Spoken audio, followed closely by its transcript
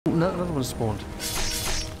no, another one spawned.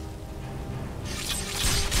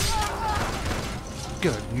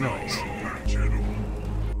 Good, nice.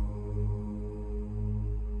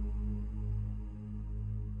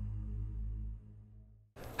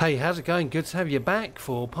 Hey, how's it going? Good to have you back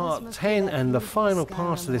for part 10 and the final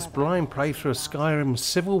part of this blind playthrough of Skyrim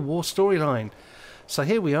Civil War storyline. So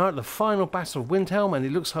here we are at the final battle of Windhelm, and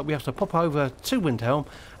it looks like we have to pop over to Windhelm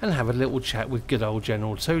and have a little chat with good old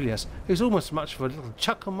General Tullius, who's almost as much of a little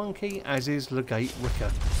chuckle monkey as is Legate Ricker.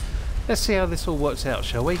 Let's see how this all works out,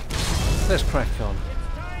 shall we? Let's crack on.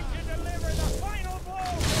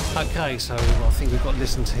 Okay, so I think we've got to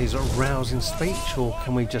listen to his rousing speech, or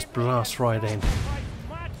can we just blast right in?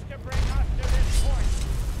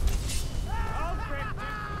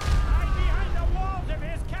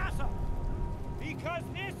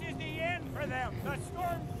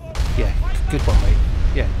 Yeah, good one, mate.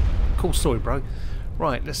 Yeah, cool story, bro.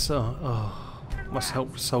 Right, let's must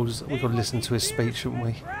help soldiers. We've got to listen to his speech, shouldn't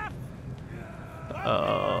we? You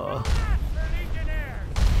are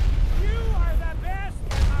the best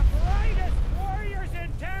and the brightest warriors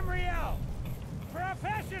in Tamriel.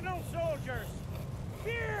 Professional soldiers,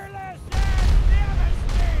 fearless and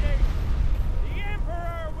devastating. The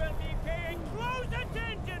Emperor will be paying close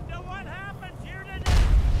attention to what happens here today.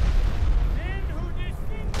 Men who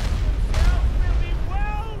distinguish themselves will be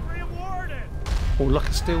well rewarded. Oh, like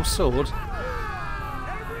a steel sword.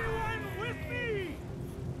 Everyone with me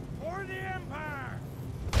for the Empire.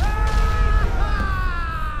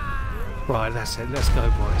 Right, that's it. Let's go,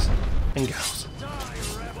 boys and girls.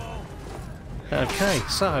 Okay,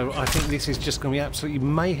 so I think this is just going to be absolutely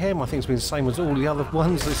mayhem. I think it's been the same as all the other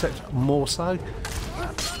ones, except more so.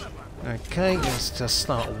 Okay, let's just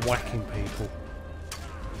start whacking people.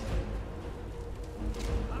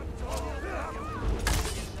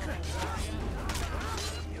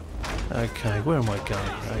 Okay, where am I going?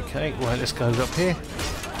 Okay, right, let's go up here.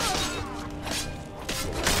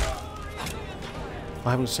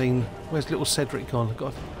 I haven't seen... Where's little Cedric gone?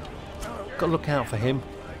 Got to look out for him.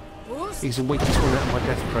 He's a weakest one out of my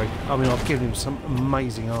death crew. I mean, I've given him some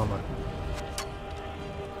amazing armour,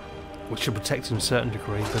 which should protect him to a certain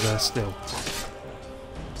degree, but still.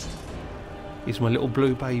 He's my little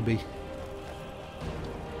blue baby.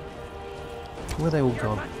 Where are they all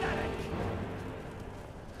gone?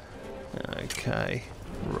 Okay,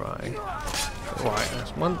 right. Right,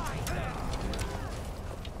 that's one.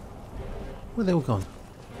 Where are they all gone?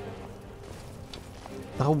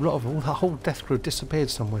 The whole lot of them, the whole death crew disappeared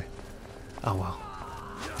somewhere. Oh well.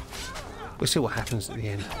 We'll see what happens at the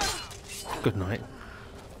end. Good night.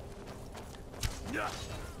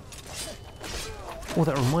 Oh,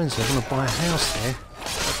 that reminds me, I'm going to buy a house there.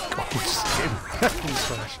 God, I'm just getting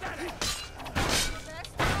smashed.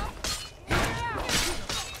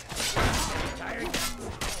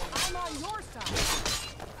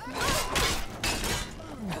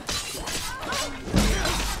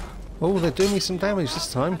 Oh, they're doing me some damage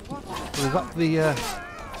this time. We've upped the...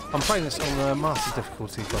 I'm playing this on master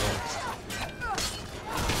difficulty, by the way.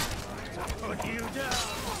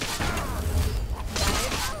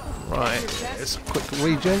 Right, it's a quick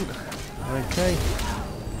regen. Okay.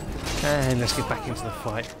 And let's get back into the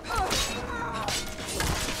fight.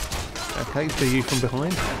 Okay, do you from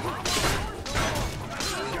behind.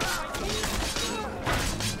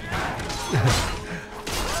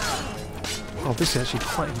 Oh, this is actually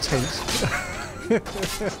quite intense.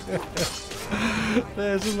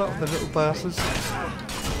 There's a lot of the little bastards.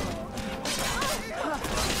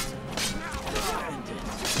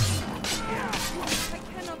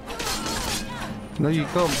 No, you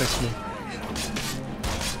can't miss me.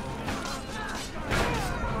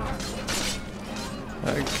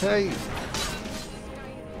 Okay.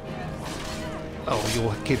 Oh,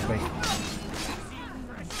 you're kidding me.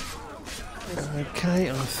 Okay,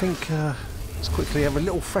 I think let's quickly have a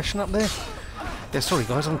little freshen up there. Yeah, sorry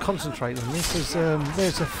guys, I'm concentrating on this.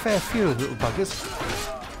 There's a fair few of little buggers.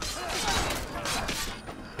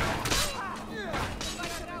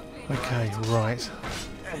 Okay, right.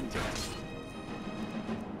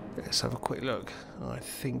 Let's have a quick look. I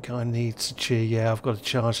think I need to cheer. Yeah, I've got to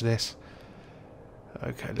charge this.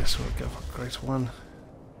 Okay, let's go for upgrade one.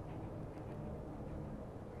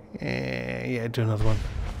 Yeah, do another one.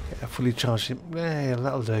 Yeah, fully charged it. Yeah,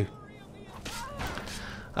 that'll do.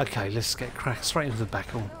 Okay, let's get cracked straight into the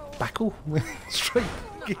battle. Battle? Straight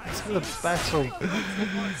into the battle.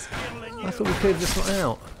 I thought we cleared this one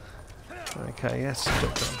out. Okay, yes,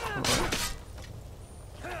 job done. Right.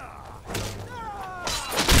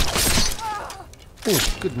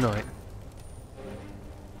 Oh, good night.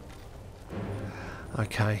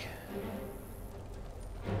 Okay.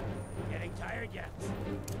 Getting tired yet?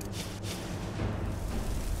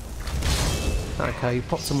 Okay,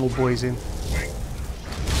 pop some more boys in.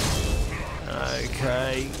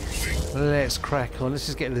 Okay, let's crack on. Let's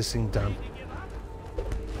just get this thing done.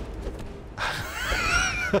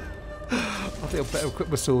 I think I better equip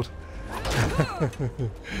my sword.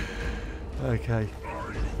 Okay.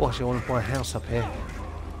 Well, actually, I want to buy a house up here.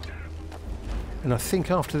 And I think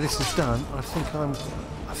after this is done, I think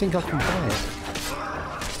I can buy it.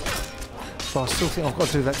 But I still think I've got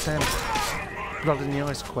to do that damn Blood in the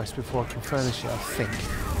Ice quest before I can furnish it, I think.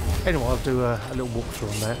 Anyway, I'll do a little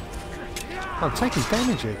walkthrough on that. I'm taking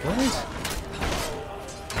damage here, guys.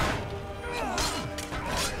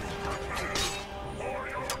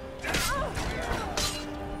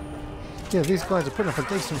 Yeah, these guys are putting up a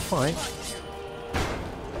decent fight.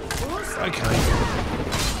 Okay.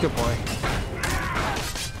 Goodbye.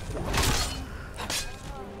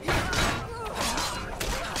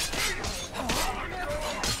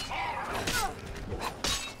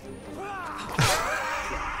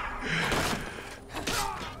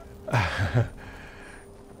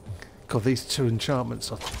 God, these two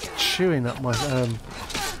enchantments are chewing up my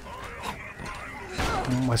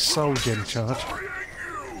my soul gem charge.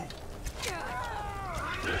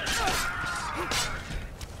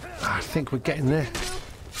 I think we're getting there.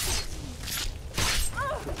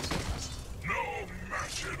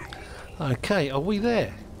 Okay, are we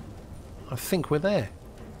there? I think we're there.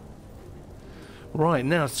 Right,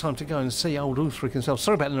 now it's time to go and see old Ulfric himself.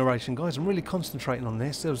 Sorry about the narration, guys. I'm really concentrating on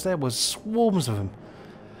this. There was swarms of them.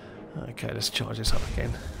 Okay, let's charge this up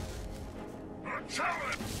again.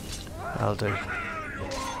 That'll do.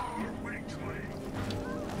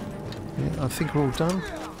 Yeah, I think we're all done.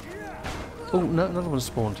 Oh, no, another one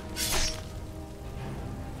spawned.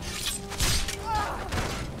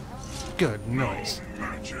 Good, nice.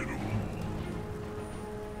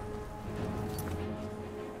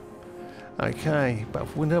 Okay, but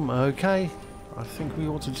for Windhelm, okay. I think we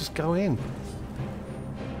ought to just go in.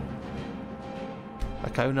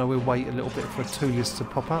 Okay, no, we'll wait a little bit for a 2 list to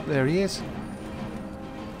pop up. There he is.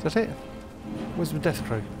 Is that it? Where's the death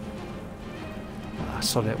crew? Ah,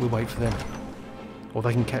 sod it, we'll wait for them. Or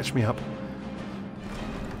they can catch me up.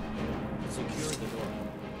 Secure the door.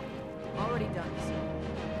 Already done, sir.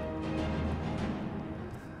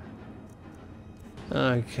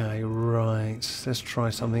 Okay, right. Let's try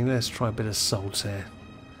something. Let's try a bit of Solitaire.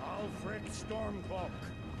 Ulfric Stormcloak,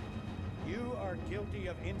 you are guilty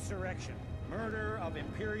of insurrection, murder of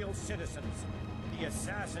Imperial citizens, the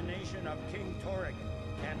assassination of King Torek,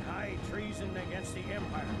 and high treason against the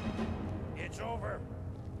Empire. It's over.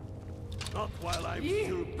 Not while I'm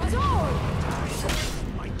still...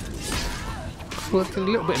 Well, a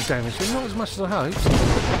little bit of damage, but not as much as I hoped.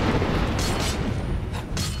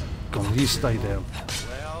 Go on, you stay down.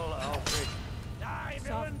 Well, Ulfric, die,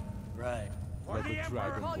 villain! Right. For Like the a Emperor!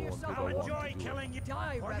 dragonborn I'll with a enjoy wand. killing you!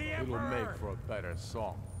 Die, For the It'll make Emperor! for a better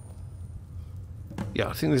song. Yeah,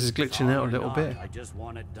 I think this is glitching out a little bit. I just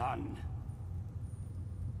want it done.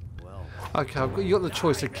 Well, Okay, you got the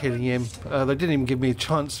choice of killing him. They didn't even give me a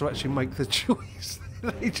chance to actually make the choice.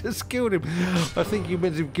 They just killed him. I think you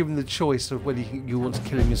meant to give him the choice of whether you want to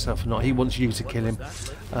kill him yourself or not. He wants you to kill him.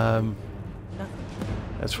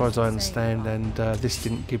 As far as I understand, and this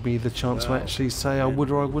didn't give me the chance to actually say I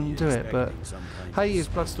would or I wouldn't do it. But hey, his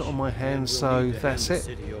blood's not on my hands, so that's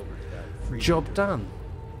it. Job done.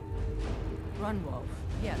 Grunwolf.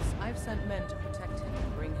 Yes, I've sent men to protect him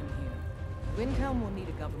and bring him here. Windhelm will need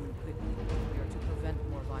a government quickly. We are to prevent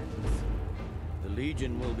more violence. The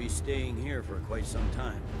Legion will be staying here for quite some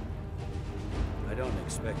time. I don't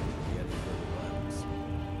expect there to be any further violence.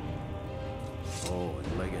 Oh,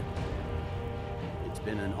 and Leggett, it's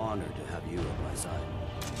been an honor to have you at my side.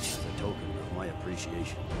 As a token of my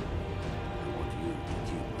appreciation, I want you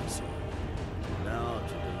to keep my sword. Now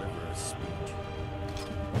to deliver a speech.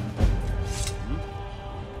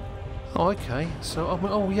 Oh, okay. So,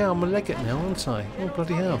 oh yeah, I'm a Leggett now, aren't I? Oh,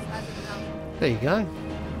 bloody hell. There you go. the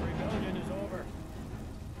rebellion is over.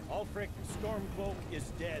 Ulfric Stormcloak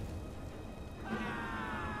is dead.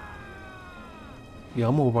 Yeah,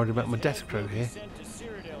 I'm more worried about my death crew here. Sent to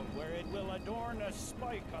Cyrodiil, where it will adorn a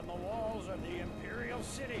spike on the walls of the Imperial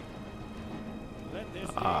city. Let this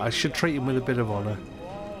I should treat him with a bit of honour. to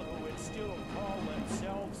all who would still call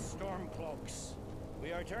themselves Stormcloaks.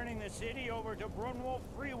 We are turning the city over to Brunwolf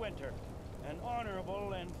Freewinter, an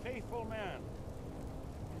honorable and faithful man.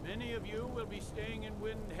 Many of you will be staying in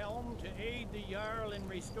Windhelm to aid the Jarl in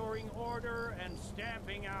restoring order and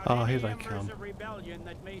stamping out Here any they embers come. of rebellion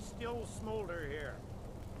that may still smolder here.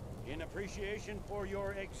 In appreciation for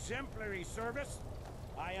your exemplary service,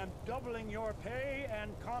 I am doubling your pay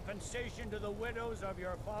and compensation to the widows of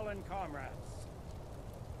your fallen comrades.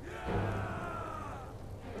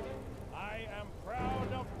 I am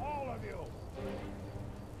proud of all of you.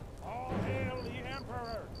 All hail the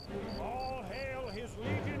Emperor. All hail his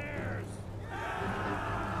legionnaires.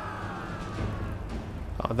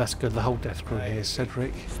 Oh, that's good. The whole death crew here.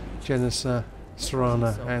 Cedric, Jennifer,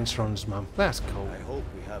 Serana, and Serana's mum. That's cool. I hope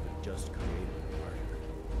we haven't just created a martyr.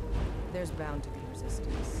 There's bound to be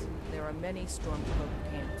resistance. There are many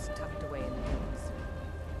stormcloak camps tucked away in the hills.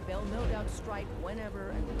 They'll no doubt strike whenever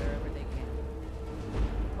and wherever they can.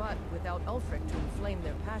 But without Ulfric to inflame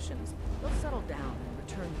their passions, they'll settle down and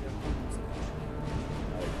return to their homes eventually.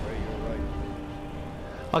 I pray you're right.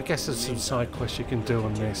 I guess there's some side quests you can do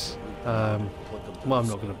on this. Well, I'm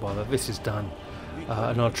not going to bother. This is done.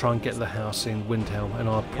 And I'll try and get the house in Windhelm, and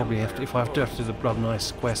I'll probably have to, if I have to do the Blood and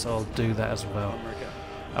Ice quest, I'll do that as well.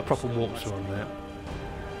 A proper walkthrough on that.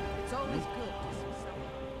 It's always good to see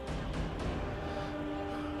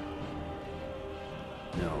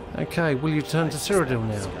someone. No. Okay, will you turn to Cyrodiil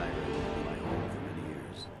now? Skyrim will be my home for many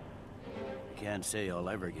years. I can't say I'll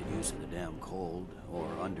ever get used to the damn cold or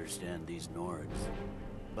understand these Nords,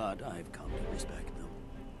 but I've come to respect them.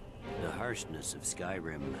 The harshness of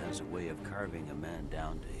Skyrim has a way of carving a man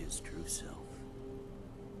down to his true self.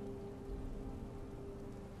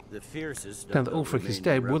 The fiercest Now that Ulfric is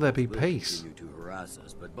dead, will there be peace? Continue to harass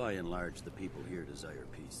us, but by and large, the people here desire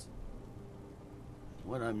peace.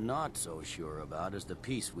 What I'm not so sure about is the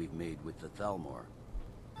peace we've made with the Thalmor.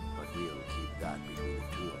 But we'll keep that between the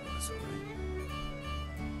two of us, alright?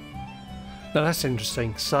 Now that's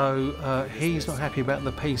interesting. So he's not happy about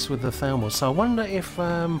the peace with the Thalmor. So I wonder if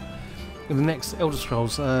in the next Elder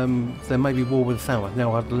Scrolls there may be war with the Thalmor.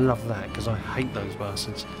 Now I'd love that because I hate those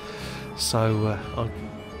bastards. So I'll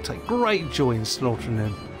take great joy in slaughtering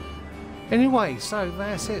them. Anyway, so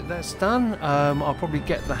that's it. That's done. I'll probably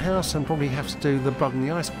get the house and probably have to do the Blood and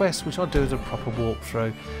the Ice quest, which I'll do as a proper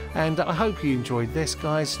walkthrough. And I hope you enjoyed this,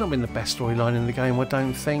 guys. It's not been the best storyline in the game, I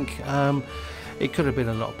don't think. It could have been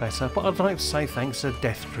a lot better, but I'd like to say thanks to the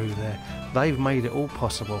Death Crew there. They've made it all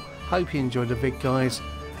possible. Hope you enjoyed the vid, guys.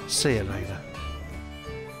 See you later.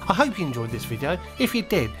 I hope you enjoyed this video. If you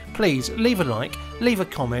did, please leave a like, leave a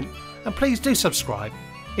comment, and please do subscribe.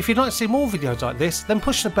 If you'd like to see more videos like this, then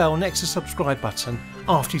push the bell next to the subscribe button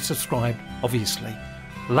after you subscribe, obviously.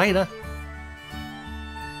 Later.